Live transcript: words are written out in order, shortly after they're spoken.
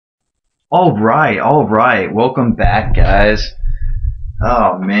All right. Welcome back, guys.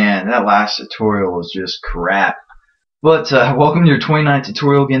 Oh man, that last tutorial was just crap. But welcome to your 29th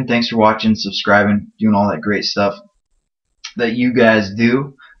tutorial again. Thanks for watching, subscribing, doing all that great stuff that you guys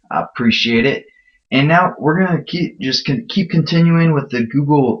do. I appreciate it. And now we're gonna keep continuing with the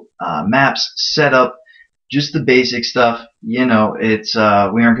Google Maps setup, just the basic stuff. You know, it's we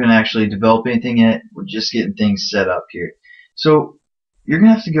aren't gonna actually develop anything yet. We're just getting things set up here. So you're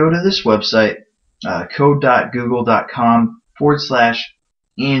gonna have to go to this website,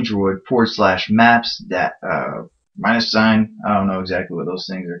 code.google.com/android/maps that minus sign. I don't know exactly what those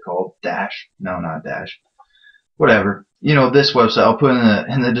things are called. Dash? No, not dash. Whatever. You know, this website I'll put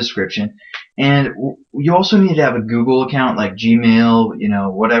in the description. And you also need to have a Google account like Gmail, you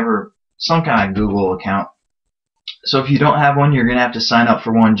know, whatever, some kind of Google account. So if you don't have one, you're gonna have to sign up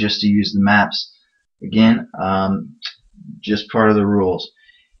for one just to use the maps. Again, just part of the rules.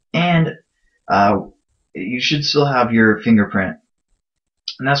 And you should still have your fingerprint,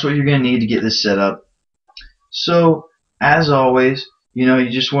 and that's what you're going to need to get this set up. So as always, you know, you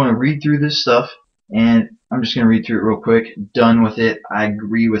just want to read through this stuff, and I'm just going to read through it real quick. Done with it. I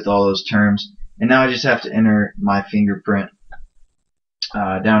agree with all those terms, and now I just have to enter my fingerprint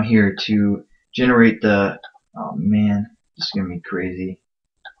down here to generate the, oh man, this is going to be crazy,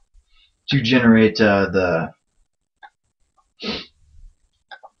 to generate the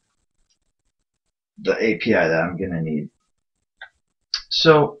API that I'm gonna need.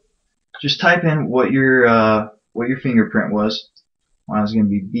 So just type in what your fingerprint was. Mine was gonna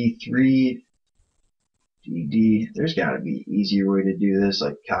be B3DD. There's got to be an easier way to do this,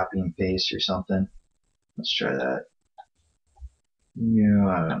 like copy and paste or something. Let's try that. No,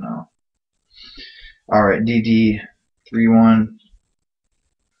 I don't know. All right, DD31.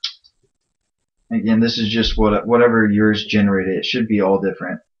 Again, this is just whatever yours generated. It should be all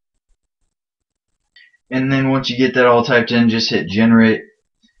different. And then once you get that all typed in, just hit generate.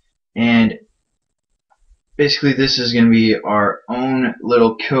 And basically this is going to be our own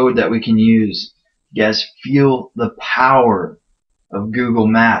little code that we can use. You guys feel the power of Google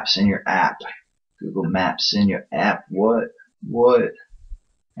Maps in your app. Google Maps in your app. What?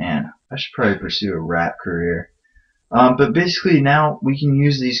 Man, I should probably pursue a rap career. But basically now we can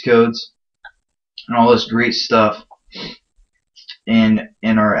use these codes and all this great stuff in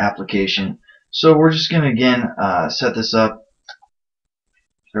our application. So we're just going to again set this up,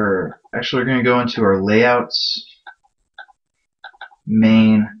 or actually we're going to go into our layouts,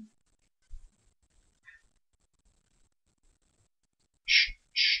 main,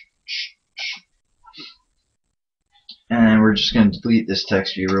 and then we're just going to delete this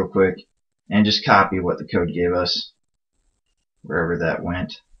text view real quick and just copy what the code gave us wherever that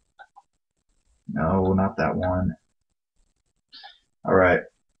went. No, not that one. Alright.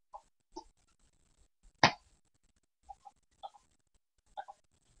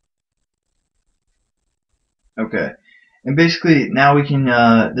 Okay, and basically now we can,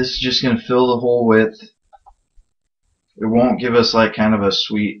 this is just going to fill the whole width. It won't give us like kind of a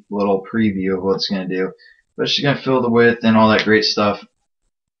sweet little preview of what it's going to do, but it's just going to fill the width and all that great stuff.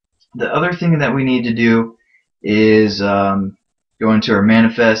 The other thing that we need to do is go into our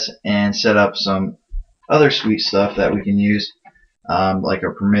manifest and set up some other sweet stuff that we can use, like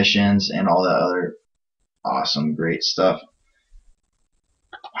our permissions and all that other awesome great stuff.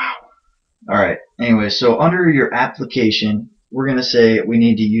 Wow. Alright, anyway, so under your application, we're going to say we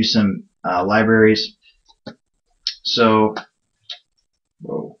need to use some libraries. So,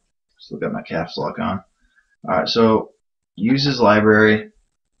 whoa, still got my caps lock on. Alright, so uses library.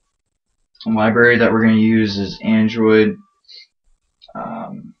 The library that we're going to use is Android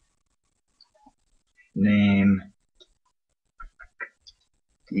name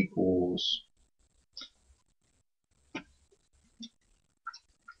equals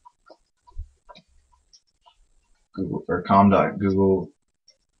Google or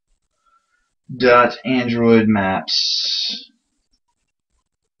com.google.android maps,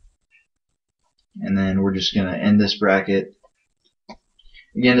 and then we're just going to end this bracket.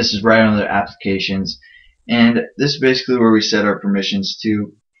 Again, this is right under applications, and this is basically where we set our permissions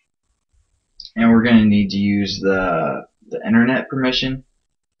to, and we're going to need to use the internet permission.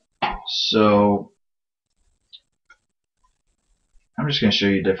 So I'm just going to show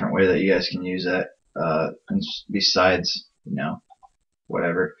you a different way that you guys can use that, besides, you know,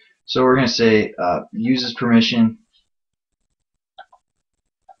 whatever. So we're going to say uses permission,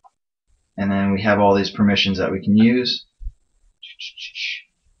 and then we have all these permissions that we can use.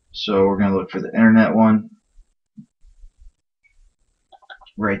 So we're going to look for the internet one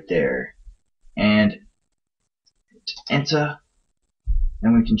right there, and enter,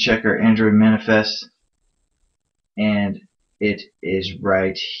 Then we can check our Android manifest, and it is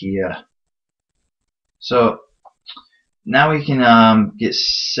right here. So now we can get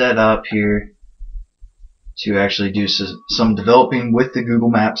set up here to actually do some developing with the Google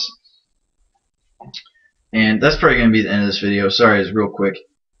Maps. And that's probably going to be the end of this video. Sorry, it's real quick.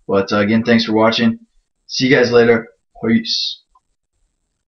 But again, thanks for watching. See you guys later. Peace.